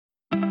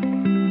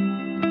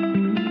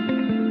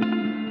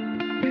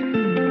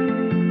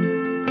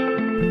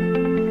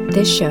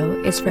This show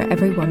is for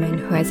every woman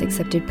who has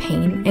accepted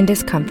pain and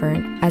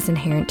discomfort as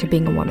inherent to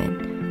being a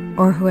woman,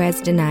 or who has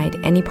denied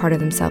any part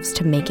of themselves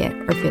to make it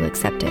or feel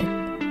accepted.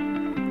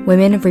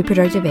 Women of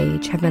reproductive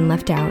age have been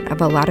left out of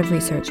a lot of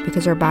research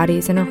because our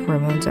bodies and our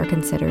hormones are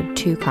considered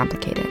too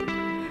complicated.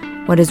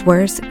 What is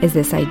worse is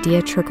this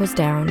idea trickles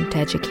down to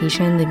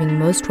education, leaving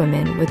most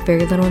women with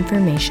very little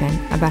information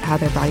about how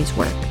their bodies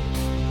work.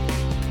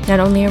 Not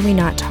only are we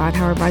not taught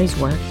how our bodies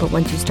work, but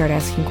once you start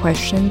asking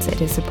questions, it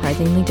is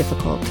surprisingly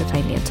difficult to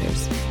find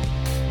answers.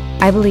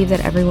 I believe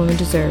that every woman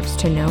deserves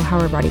to know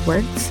how her body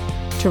works,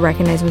 to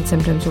recognize when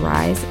symptoms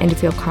arise, and to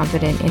feel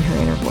confident in her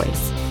inner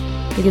voice.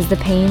 Because the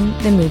pain,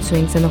 the mood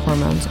swings, and the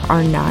hormones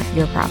are not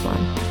your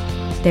problem.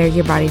 They're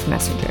your body's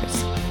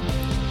messengers.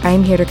 I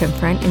am here to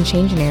confront and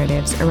change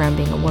narratives around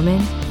being a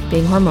woman,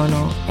 being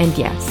hormonal, and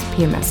yes,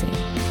 PMSing.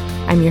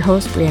 I'm your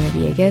host, Brianna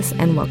Villegas,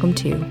 and welcome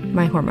to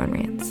my Hormone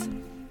Rants.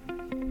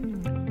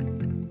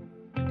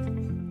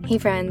 Hey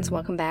friends,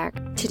 welcome back.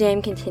 Today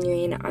I'm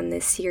continuing on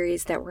this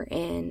series that we're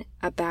in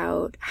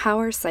about how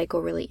our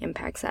cycle really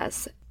impacts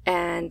us.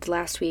 And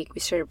last week we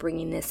started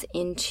bringing this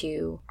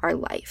into our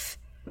life.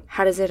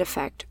 How does it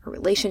affect our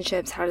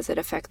relationships? How does it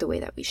affect the way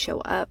that we show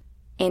up?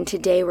 And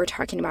today we're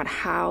talking about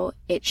how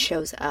it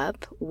shows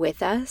up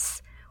with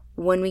us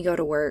when we go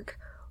to work,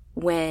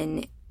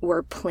 when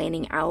we're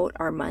planning out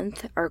our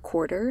month, our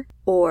quarter,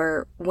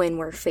 or when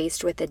we're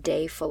faced with a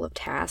day full of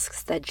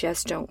tasks that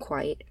just don't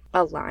quite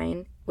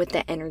align with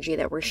the energy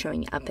that we're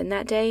showing up in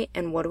that day,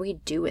 and what do we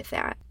do with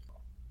that?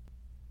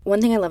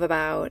 One thing I love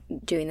about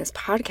doing this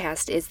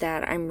podcast is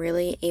that I'm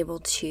really able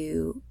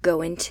to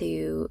go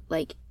into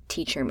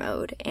teacher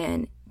mode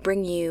and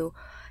bring you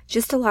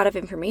just a lot of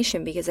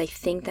information because I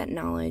think that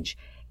knowledge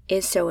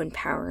is so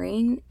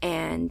empowering,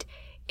 and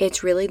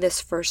it's really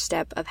this first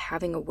step of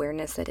having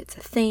awareness that it's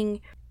a thing,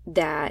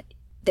 that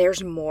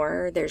there's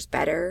more, there's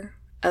better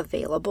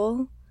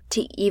available,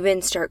 to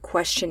even start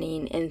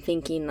questioning and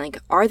thinking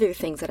are there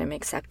things that I'm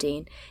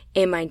accepting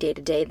in my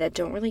day-to-day that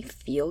don't really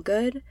feel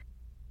good,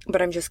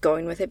 but I'm just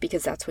going with it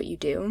because that's what you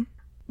do.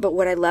 But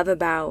what I love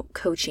about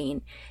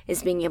coaching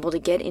is being able to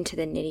get into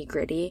the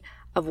nitty-gritty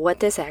of what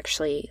this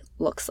actually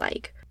looks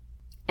like.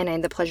 And I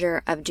had the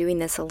pleasure of doing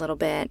this a little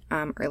bit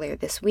earlier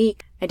this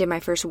week. I did my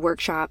first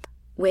workshop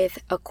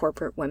with a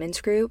corporate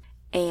women's group,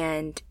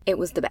 and it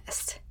was the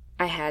best.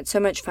 I had so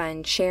much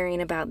fun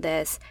sharing about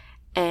this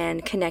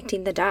and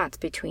connecting the dots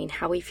between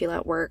how we feel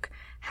at work,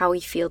 how we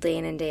feel day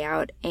in and day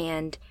out,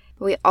 and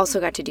we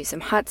also got to do some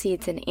hot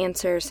seats and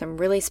answer some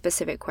really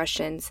specific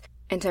questions,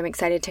 and so I'm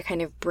excited to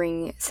kind of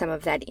bring some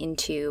of that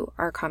into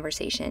our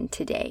conversation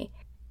today.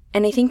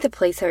 And I think the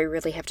place that we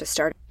really have to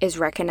start is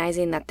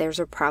recognizing that there's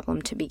a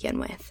problem to begin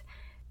with.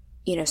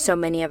 You know, so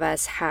many of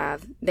us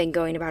have been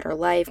going about our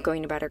life,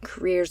 going about our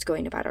careers,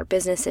 going about our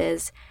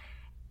businesses,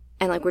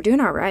 and we're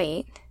doing all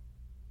right.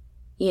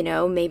 You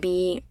know,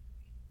 maybe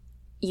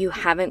you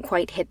haven't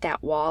quite hit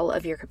that wall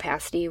of your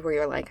capacity where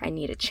you're I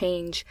need a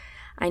change,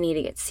 I need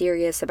to get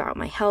serious about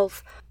my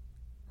health.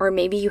 Or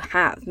maybe you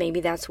have.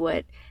 Maybe that's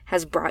what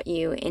has brought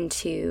you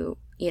into,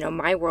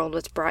 my world,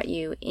 what's brought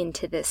you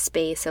into this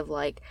space of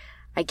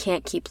I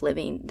can't keep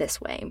living this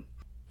way.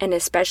 And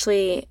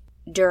especially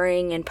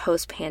during and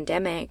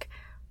post-pandemic,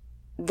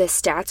 the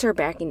stats are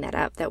backing that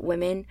up, that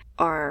women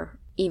are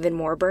even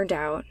more burned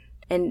out.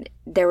 And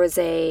there was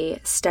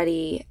a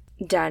study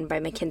done by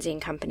McKinsey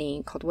 &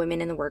 Company called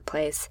Women in the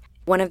Workplace.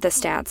 One of the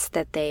stats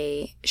that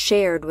they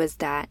shared was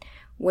that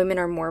women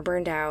are more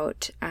burned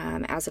out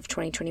as of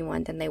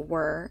 2021 than they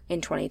were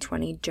in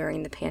 2020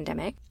 during the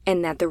pandemic,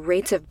 and that the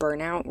rates of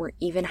burnout were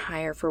even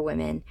higher for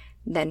women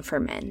than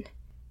for men.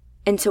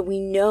 And so we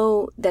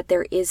know that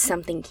there is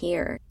something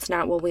here. It's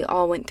not, we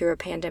all went through a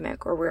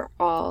pandemic, or we're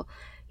all,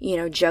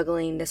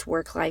 juggling this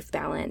work-life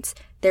balance.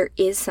 There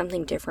is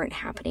something different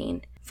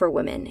happening for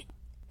women.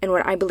 And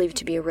what I believe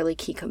to be a really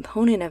key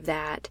component of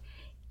that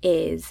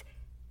is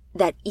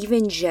that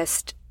even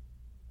just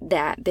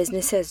that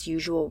business as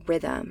usual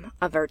rhythm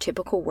of our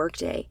typical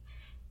workday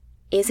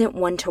isn't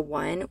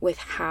one-to-one with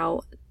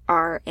how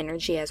our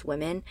energy as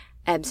women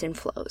ebbs and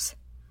flows.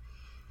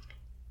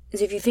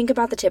 So if you think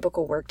about the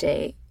typical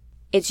workday,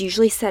 it's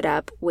usually set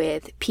up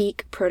with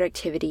peak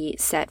productivity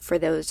set for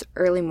those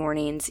early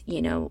mornings,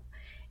 8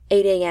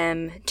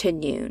 a.m. to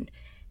noon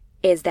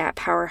is that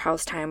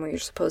powerhouse time where you're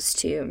supposed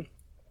to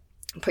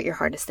put your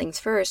hardest things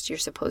first. You're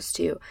supposed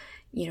to,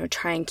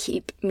 try and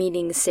keep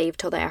meetings saved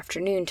till the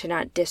afternoon to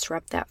not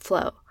disrupt that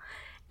flow.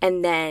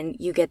 And then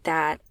you get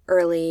that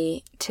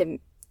early to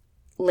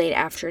late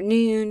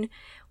afternoon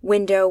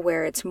window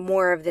where it's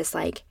more of this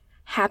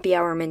happy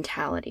hour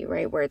mentality,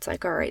 right? Where it's all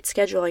right,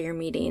 schedule all your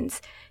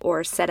meetings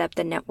or set up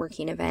the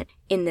networking event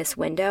in this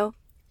window.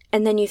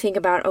 And then you think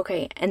about,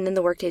 okay, and then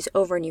the workday's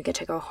over and you get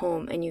to go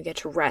home and you get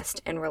to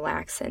rest and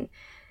relax and,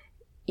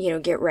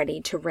 get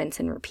ready to rinse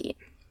and repeat.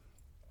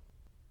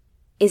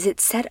 Is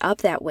it set up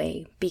that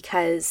way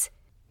because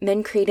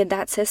men created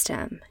that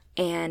system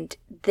and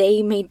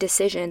they made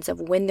decisions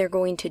of when they're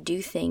going to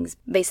do things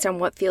based on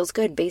what feels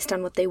good, based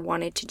on what they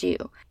wanted to do?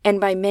 And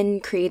by men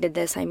created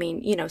this, I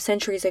mean,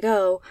 centuries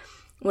ago,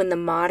 when the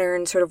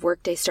modern sort of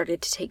workday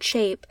started to take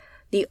shape,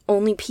 the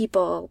only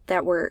people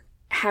that were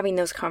having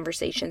those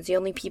conversations, the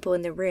only people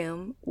in the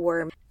room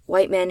were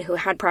white men who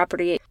had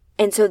property.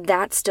 And so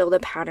that's still the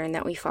pattern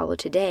that we follow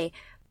today.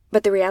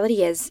 But the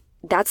reality is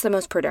that's the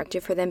most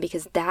productive for them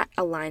because that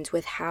aligns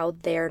with how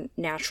their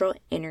natural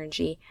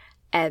energy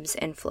ebbs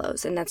and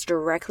flows. And that's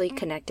directly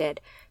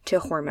connected to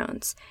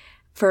hormones.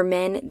 For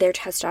men, their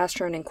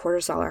testosterone and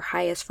cortisol are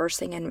highest first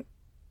thing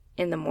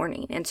in the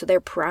morning. And so they're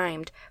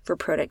primed for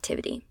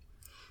productivity.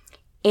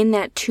 In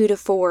that 2 to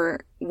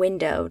 5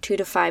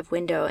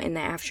 window in the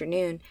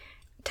afternoon,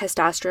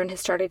 testosterone has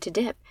started to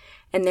dip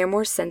and they're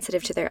more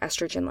sensitive to their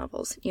estrogen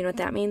levels. You know what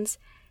that means?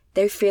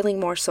 They're feeling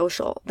more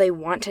social. They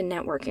want to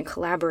network and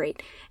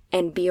collaborate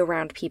and be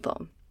around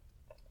people.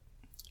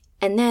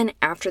 And then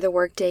after the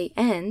workday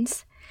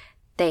ends,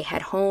 they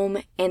head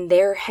home and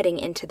they're heading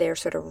into their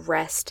sort of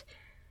rest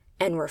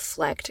and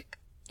reflect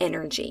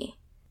energy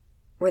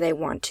where they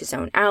want to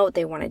zone out,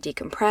 they want to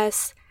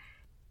decompress.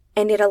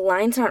 And it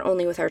aligns not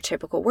only with our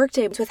typical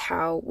workday, but with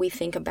how we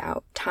think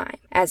about time,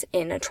 as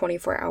in a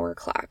 24-hour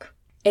clock.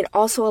 It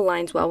also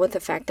aligns well with the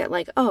fact that,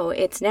 like, oh,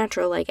 it's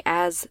natural, like,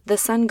 as the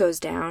sun goes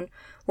down,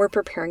 we're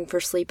preparing for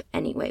sleep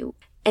anyway.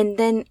 And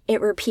then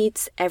it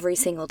repeats every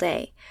single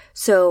day.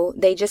 So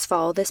they just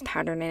follow this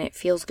pattern and it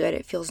feels good,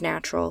 it feels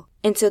natural.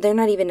 And so they're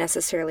not even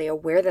necessarily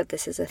aware that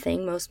this is a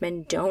thing. Most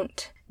men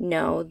don't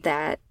know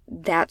that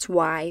that's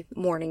why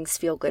mornings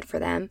feel good for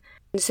them.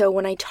 And so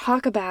when I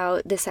talk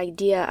about this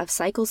idea of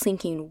cycle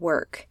syncing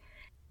work,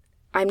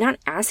 I'm not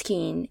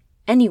asking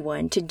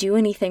anyone to do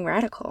anything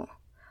radical.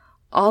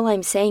 All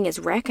I'm saying is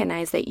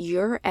recognize that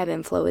your ebb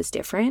and flow is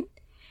different,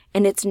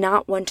 and it's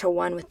not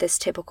one-to-one with this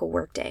typical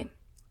workday.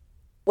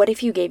 What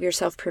if you gave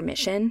yourself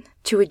permission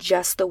to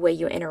adjust the way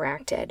you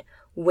interacted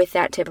with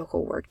that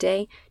typical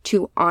workday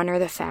to honor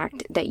the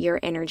fact that your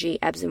energy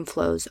ebbs and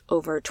flows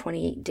over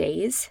 28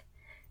 days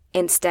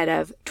instead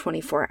of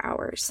 24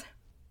 hours?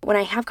 When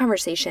I have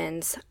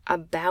conversations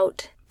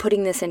about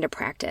putting this into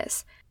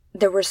practice,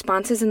 the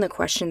responses and the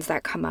questions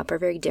that come up are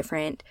very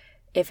different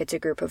if it's a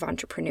group of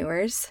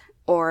entrepreneurs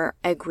or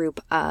a group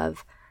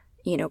of,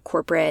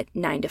 corporate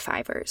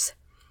 9-to-5ers.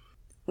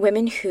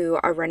 Women who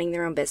are running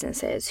their own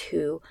businesses,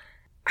 who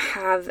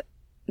have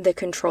the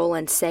control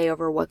and say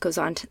over what goes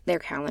on their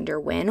calendar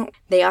when,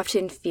 they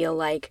often feel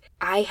like,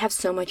 I have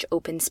so much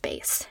open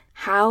space.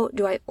 How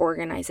do I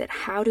organize it?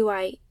 How do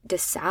I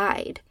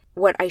decide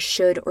what I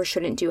should or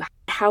shouldn't do?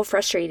 How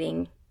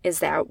frustrating is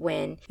that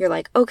when you're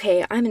like,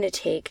 okay, I'm going to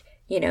take,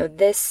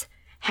 this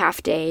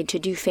half day to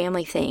do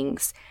family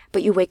things,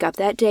 but you wake up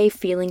that day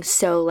feeling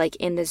so like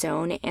in the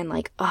zone and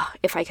like, oh,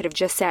 if I could have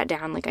just sat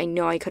down, like I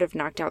know I could have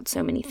knocked out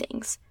so many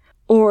things.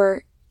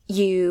 Or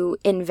you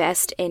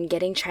invest in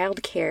getting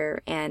childcare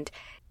and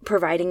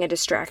providing a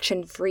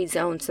distraction-free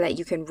zone so that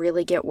you can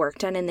really get work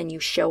done, and then you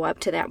show up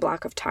to that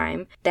block of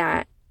time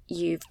that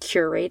you've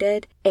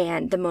curated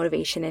and the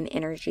motivation and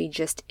energy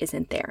just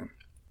isn't there.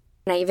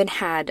 And I even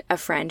had a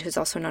friend who's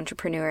also an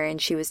entrepreneur,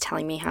 and she was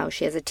telling me how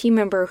she has a team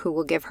member who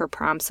will give her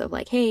prompts of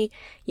like, hey,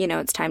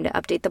 it's time to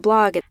update the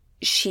blog.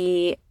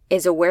 She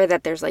is aware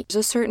that there's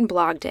a certain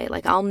blog day.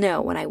 Like, I'll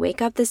know when I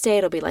wake up this day,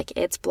 it'll be like,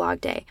 it's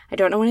blog day. I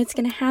don't know when it's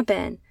going to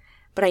happen,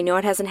 but I know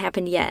it hasn't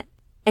happened yet.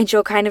 And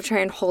she'll kind of try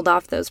and hold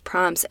off those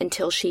prompts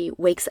until she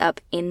wakes up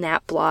in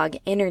that blog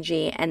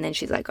energy. And then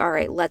she's like, all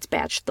right, let's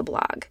batch the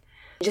blog.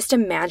 Just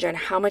imagine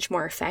how much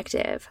more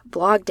effective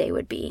blog day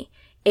would be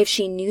if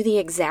she knew the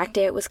exact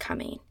day it was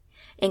coming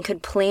and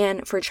could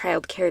plan for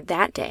childcare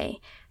that day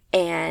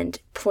and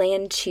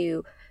plan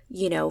to,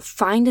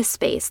 find a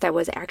space that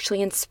was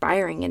actually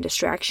inspiring and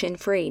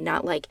distraction-free,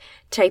 not like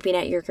typing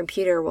at your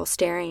computer while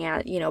staring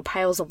at,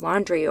 piles of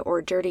laundry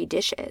or dirty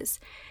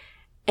dishes.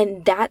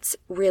 And that's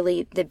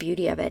really the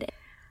beauty of it.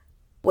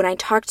 When I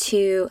talk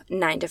to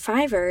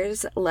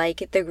 9-to-5ers,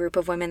 like the group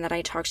of women that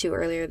I talked to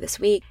earlier this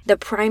week, the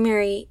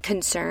primary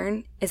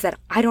concern is that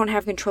I don't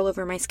have control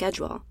over my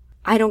schedule.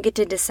 I don't get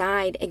to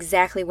decide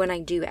exactly when I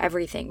do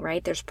everything,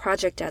 right? There's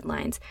project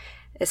deadlines,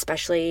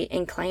 especially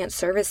in client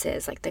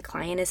services. Like the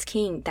client is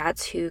king.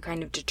 That's who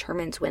kind of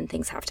determines when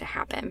things have to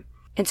happen.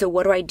 And so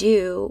what do I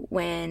do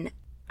when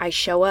I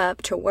show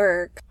up to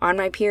work on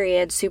my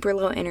period, super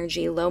low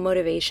energy, low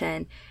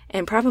motivation,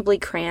 and probably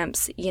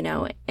cramps,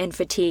 and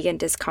fatigue and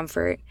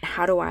discomfort?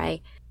 How do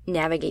I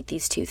navigate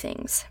these two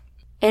things?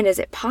 And is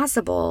it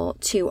possible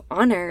to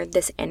honor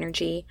this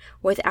energy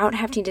without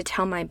having to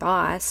tell my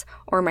boss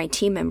or my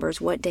team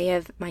members what day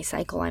of my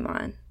cycle I'm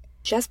on?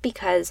 Just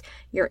because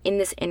you're in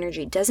this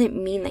energy doesn't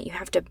mean that you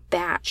have to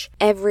batch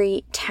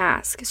every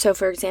task. So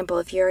for example,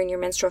 if you're in your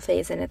menstrual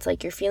phase and it's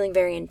like you're feeling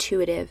very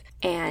intuitive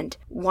and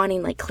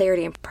wanting like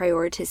clarity and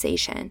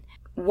prioritization,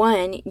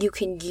 one, you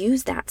can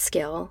use that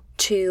skill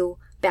to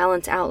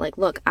balance out like,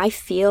 look, I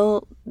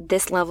feel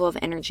this level of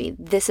energy.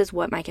 This is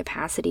what my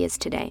capacity is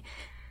today.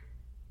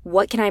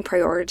 What can I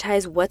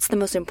prioritize? What's the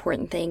most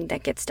important thing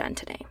that gets done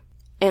today?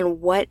 And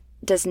what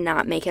does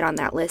not make it on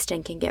that list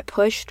and can get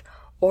pushed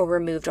or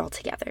removed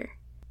altogether?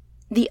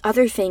 The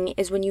other thing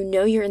is when you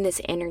know you're in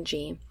this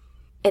energy,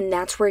 And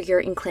that's where your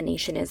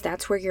inclination is.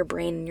 That's where your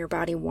brain and your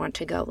body want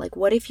to go. Like,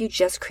 what if you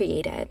just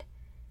created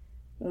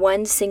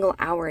one single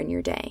hour in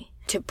your day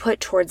to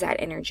put towards that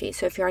energy?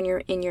 So if you're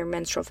in your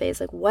menstrual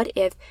phase, like, what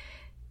if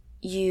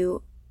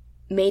you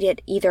made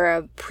it either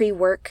a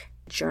pre-work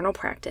journal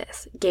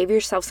practice, gave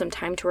yourself some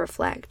time to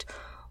reflect,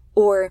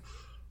 or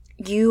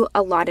you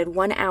allotted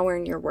 1 hour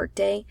in your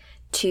workday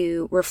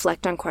to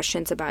reflect on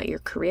questions about your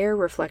career,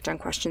 reflect on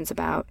questions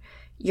about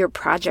your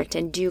project,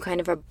 and do kind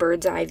of a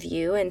bird's eye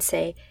view and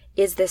say,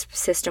 is this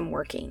system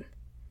working?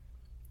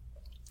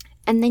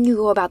 And then you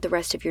go about the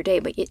rest of your day.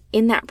 But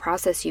in that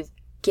process, you've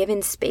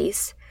given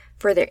space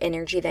for the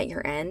energy that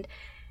you're in.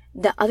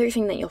 The other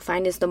thing that you'll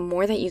find is the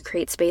more that you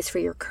create space for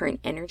your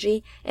current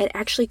energy, it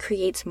actually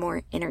creates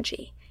more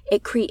energy.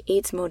 It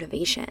creates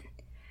motivation.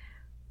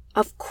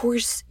 Of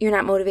course, you're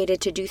not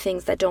motivated to do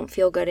things that don't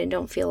feel good and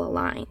don't feel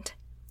aligned.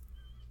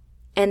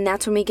 And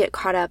that's when we get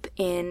caught up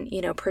in,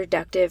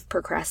 productive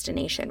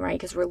procrastination, right?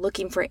 Because we're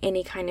looking for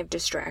any kind of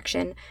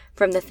distraction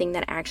from the thing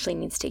that actually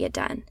needs to get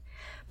done.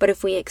 But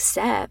if we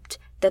accept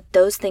that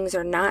those things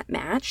are not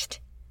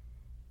matched,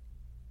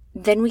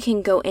 then we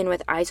can go in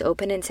with eyes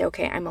open and say,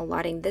 okay, I'm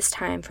allotting this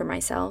time for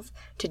myself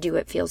to do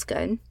what feels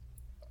good.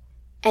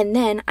 And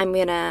then I'm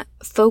going to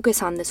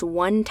focus on this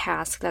one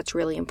task that's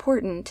really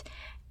important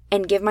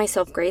and give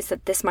myself grace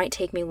that this might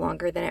take me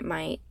longer than it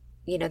might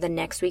the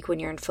next week when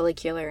you're in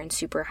follicular and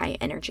super high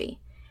energy.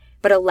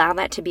 But allow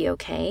that to be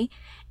okay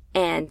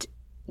and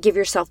give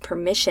yourself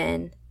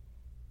permission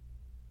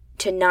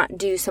to not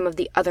do some of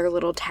the other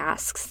little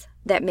tasks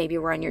that maybe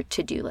were on your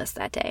to-do list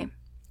that day.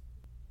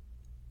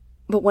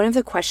 But one of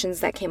the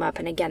questions that came up,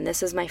 and again,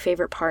 this is my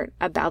favorite part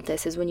about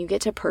this, is when you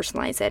get to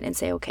personalize it and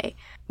say, okay,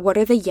 what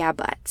are the yeah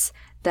buts?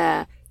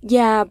 The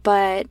yeah,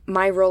 but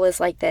my role is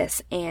like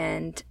this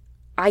and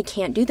I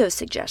can't do those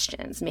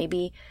suggestions.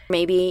 Maybe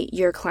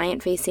you're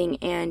client facing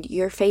and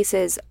your face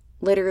is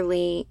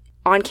literally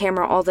on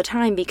camera all the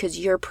time because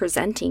you're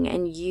presenting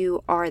and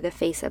you are the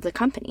face of the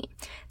company.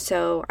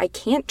 So I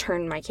can't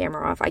turn my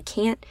camera off. I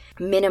can't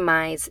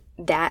minimize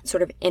that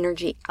sort of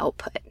energy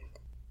output.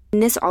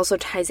 And this also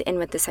ties in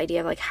with this idea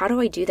of like, how do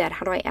I do that?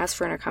 How do I ask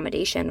for an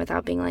accommodation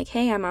without being like,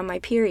 hey, I'm on my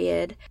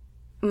period?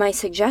 My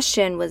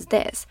suggestion was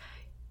this: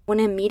 when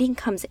a meeting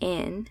comes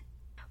in,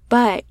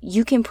 but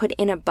you can put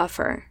in a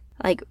buffer,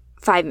 like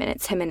 5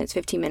 minutes, 10 minutes,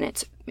 15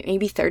 minutes,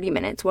 maybe 30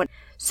 minutes,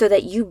 so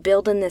that you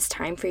build in this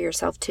time for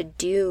yourself to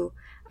do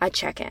a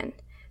check-in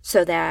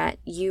so that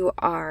you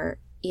are,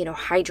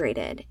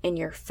 hydrated and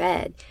you're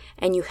fed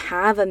and you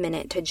have a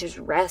minute to just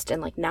rest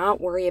and like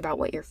not worry about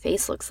what your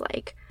face looks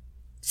like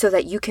so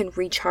that you can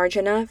recharge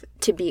enough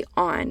to be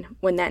on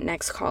when that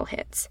next call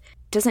hits.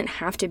 It doesn't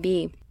have to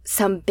be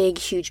some big,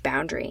 huge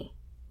boundary,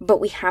 but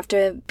we have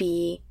to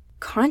be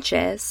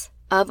conscious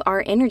of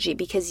our energy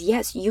because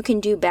yes, you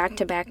can do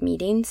back-to-back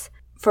meetings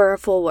for a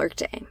full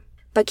workday,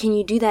 but can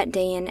you do that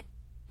day in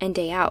and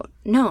day out?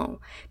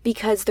 No,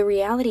 because the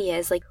reality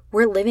is like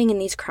we're living in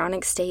these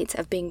chronic states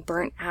of being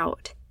burnt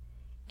out,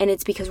 and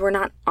it's because we're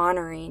not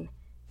honoring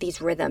these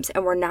rhythms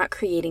and we're not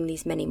creating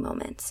these mini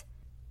moments.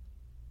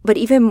 But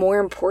even more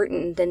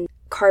important than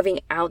carving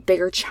out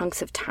bigger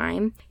chunks of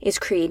time is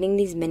creating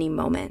these mini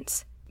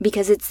moments,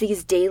 because it's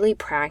these daily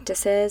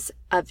practices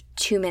of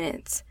 2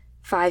 minutes,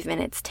 5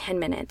 minutes, 10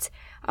 minutes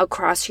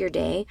across your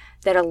day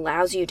that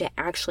allows you to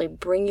actually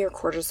bring your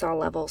cortisol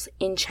levels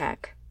in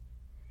check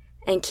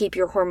and keep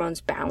your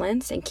hormones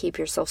balanced and keep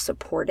yourself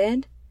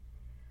supported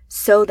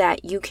so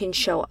that you can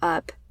show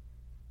up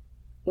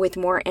with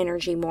more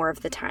energy more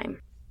of the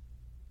time.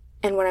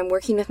 And when I'm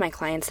working with my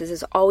clients, this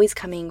is always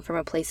coming from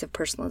a place of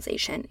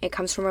personalization. It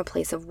comes from a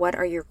place of what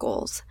are your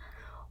goals?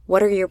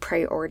 What are your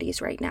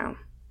priorities right now?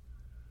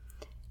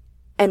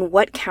 And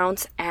what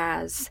counts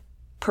as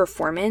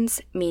performance,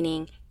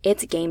 meaning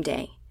it's game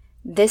day.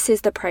 This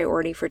is the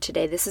priority for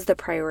today. This is the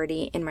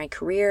priority in my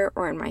career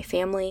or in my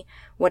family,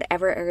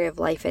 whatever area of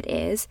life it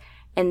is.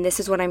 And this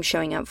is what I'm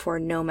showing up for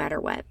no matter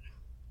what.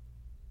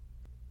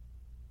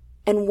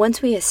 And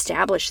once we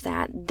establish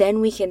that,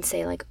 then we can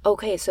say like,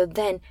 okay, so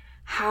then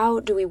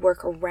how do we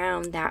work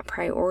around that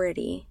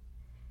priority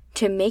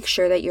to make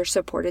sure that you're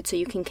supported so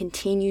you can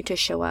continue to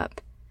show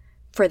up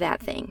for that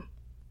thing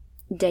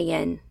day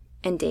in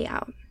and day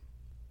out?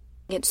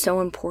 It's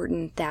so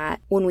important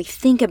that when we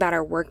think about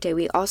our workday,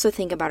 we also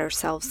think about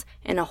ourselves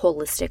in a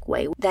holistic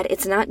way, that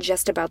it's not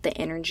just about the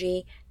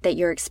energy that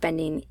you're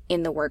expending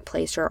in the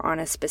workplace or on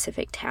a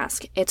specific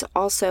task. It's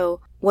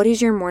also, what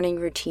is your morning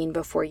routine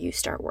before you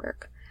start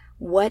work?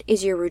 What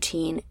is your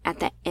routine at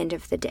the end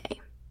of the day?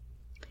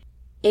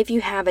 If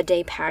you have a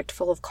day packed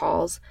full of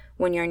calls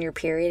when you're on your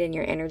period and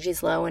your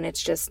energy's low and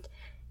it's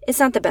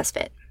not the best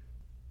fit,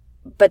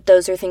 but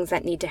those are things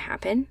that need to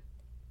happen.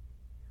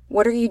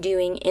 What are you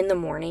doing in the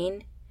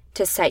morning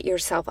to set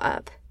yourself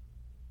up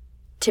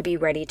to be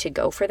ready to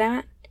go for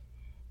that?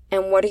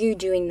 And what are you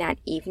doing that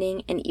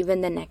evening and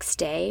even the next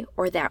day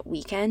or that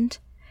weekend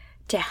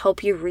to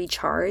help you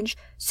recharge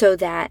so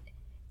that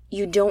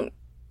you don't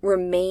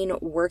remain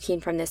working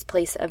from this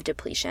place of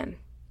depletion?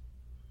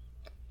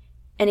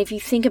 And if you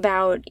think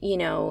about,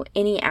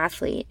 any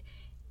athlete,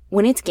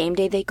 when it's game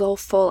day, they go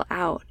full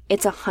out.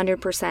 It's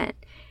 100%.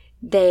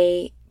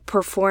 They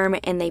perform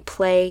and they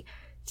play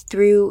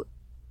through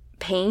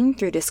pain,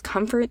 through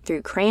discomfort,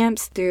 through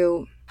cramps,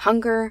 through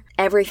hunger.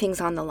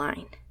 Everything's on the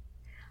line.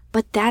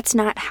 But that's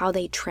not how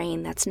they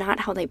train. That's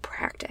not how they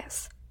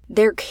practice.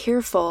 They're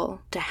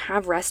careful to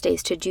have rest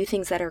days, to do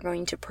things that are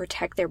going to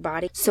protect their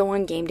body, so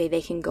on game day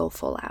they can go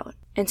full out.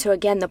 And so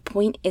again, the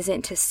point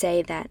isn't to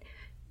say that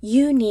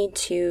you need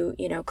to,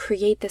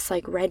 create this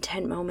like red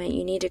tent moment.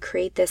 You need to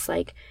create this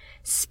like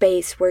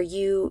space where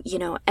you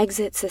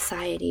exit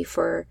society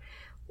for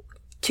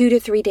 2 to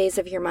 3 days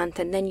of your month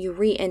and then you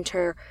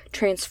re-enter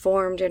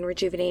transformed and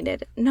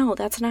rejuvenated. No,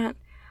 that's not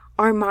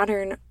our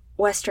modern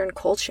Western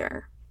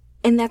culture.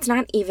 And that's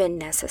not even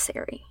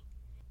necessary.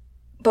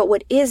 But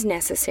what is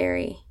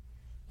necessary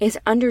is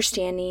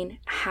understanding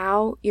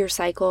how your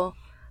cycle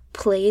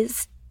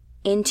plays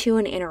into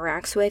and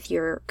interacts with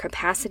your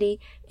capacity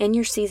and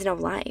your season of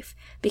life.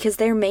 Because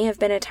there may have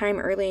been a time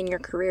early in your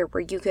career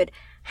where you could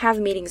have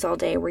meetings all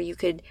day, where you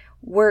could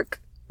work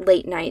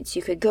late nights,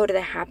 you could go to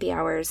the happy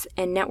hours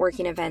and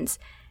networking events,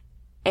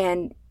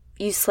 and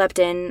you slept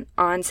in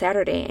on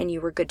Saturday and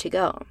you were good to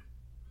go.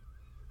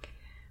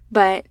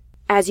 But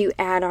as you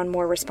add on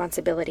more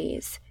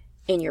responsibilities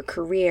in your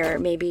career,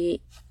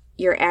 maybe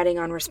you're adding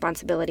on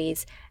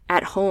responsibilities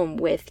at home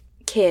with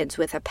kids,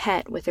 with a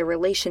pet, with a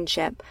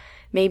relationship.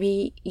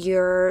 Maybe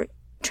you're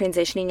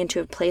transitioning into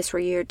a place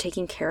where you're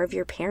taking care of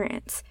your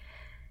parents.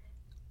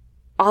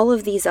 All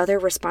of these other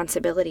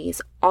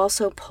responsibilities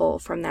also pull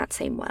from that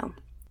same well.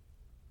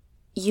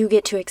 You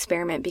get to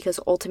experiment because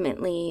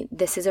ultimately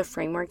this is a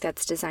framework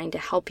that's designed to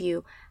help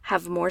you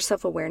have more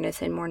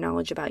self-awareness and more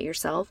knowledge about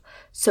yourself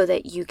so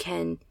that you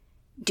can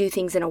do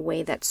things in a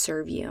way that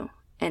serve you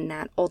and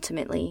that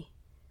ultimately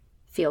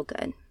feel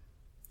good.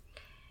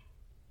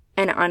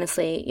 And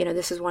honestly,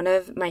 this is one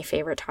of my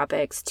favorite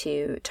topics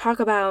to talk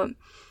about.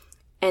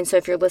 And so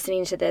if you're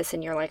listening to this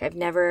and you're like, I've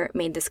never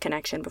made this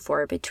connection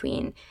before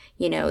between,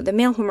 the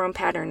male hormone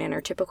pattern and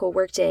our typical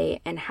workday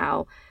and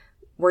how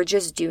we're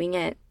just doing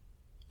it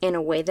in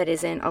a way that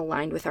isn't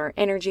aligned with our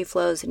energy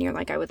flows, and you're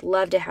like, I would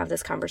love to have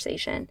this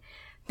conversation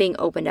being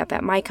opened up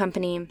at my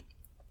company,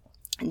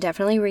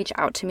 definitely reach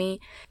out to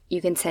me.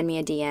 You can send me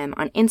a DM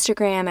on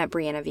Instagram at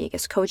Brianna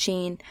Villegas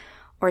Coaching,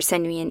 or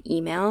send me an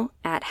email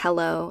at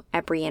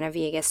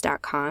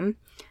hello@briannavillegas.com.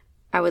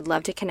 I would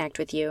love to connect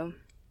with you.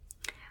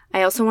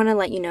 I also want to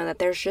let you know that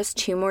there's just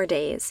 2 more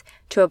days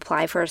to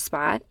apply for a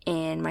spot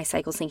in my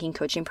Cycle Syncing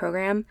coaching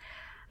program.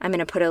 I'm going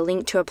to put a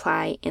link to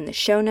apply in the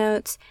show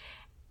notes.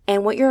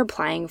 And what you're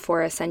applying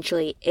for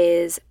essentially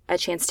is a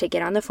chance to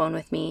get on the phone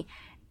with me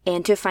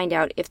and to find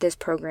out if this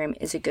program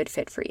is a good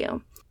fit for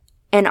you.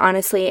 And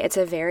honestly, it's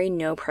a very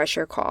no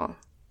pressure call.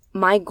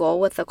 My goal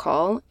with the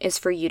call is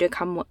for you to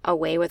come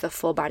away with a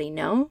full body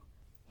no,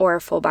 or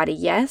a full body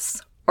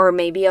yes, or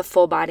maybe a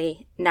full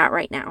body not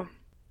right now.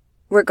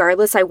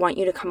 Regardless, I want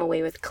you to come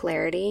away with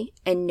clarity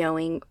and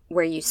knowing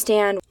where you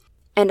stand.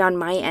 And on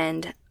my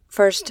end,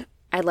 first,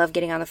 I love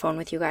getting on the phone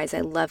with you guys.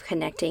 I love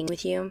connecting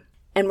with you.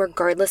 And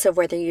regardless of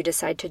whether you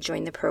decide to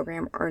join the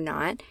program or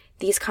not,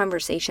 these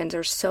conversations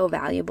are so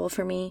valuable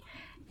for me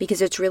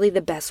because it's really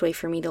the best way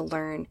for me to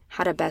learn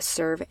how to best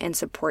serve and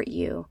support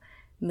you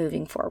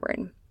moving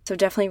forward. So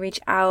definitely reach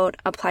out,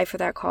 apply for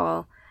that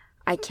call.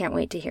 I can't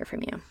wait to hear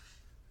from you.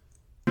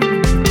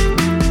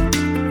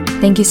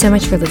 Thank you so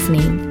much for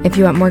listening. If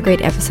you want more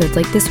great episodes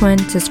like this one,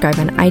 subscribe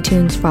on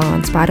iTunes, follow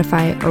on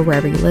Spotify, or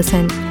wherever you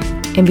listen,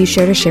 and be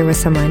sure to share with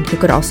someone who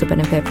could also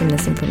benefit from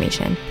this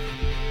information.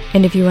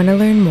 And if you want to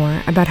learn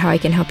more about how I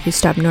can help you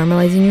stop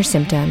normalizing your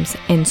symptoms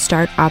and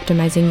start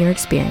optimizing your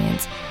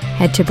experience,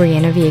 head to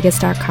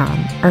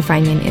briannavillegas.com or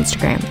find me on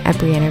Instagram at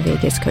Brianna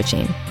Villegas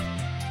Coaching.